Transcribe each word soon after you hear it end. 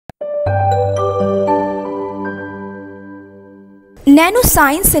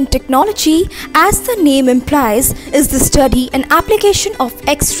Nanoscience and technology, as the name implies, is the study and application of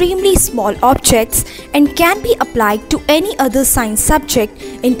extremely small objects and can be applied to any other science subject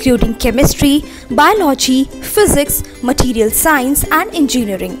including chemistry, biology, physics, material science and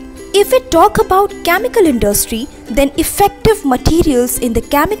engineering. If we talk about chemical industry, then effective materials in the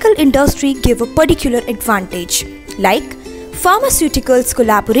chemical industry give a particular advantage, like pharmaceuticals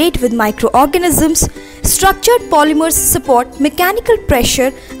collaborate with microorganisms, structured polymers support mechanical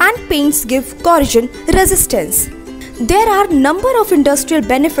pressure, and paints give corrosion resistance. There are a number of industrial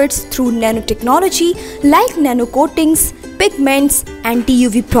benefits through nanotechnology like nanocoatings, pigments,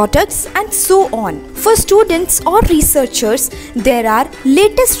 anti-UV products and so on. For students or researchers, there are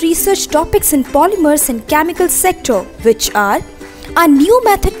latest research topics in polymers and chemical sector, which are a new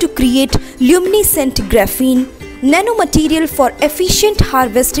method to create luminescent graphene, nanomaterial for efficient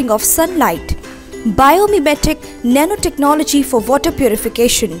harvesting of sunlight, biomimetic nanotechnology for water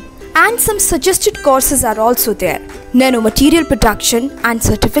purification, and some suggested courses are also there: nanomaterial production and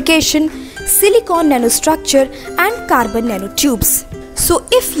certification, silicon nanostructure and carbon nanotubes. So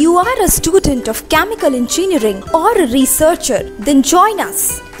if you are a student of chemical engineering or a researcher, then join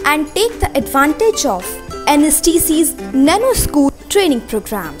us and take the advantage of NSTC's Nano School training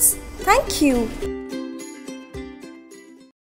programs. Thank you.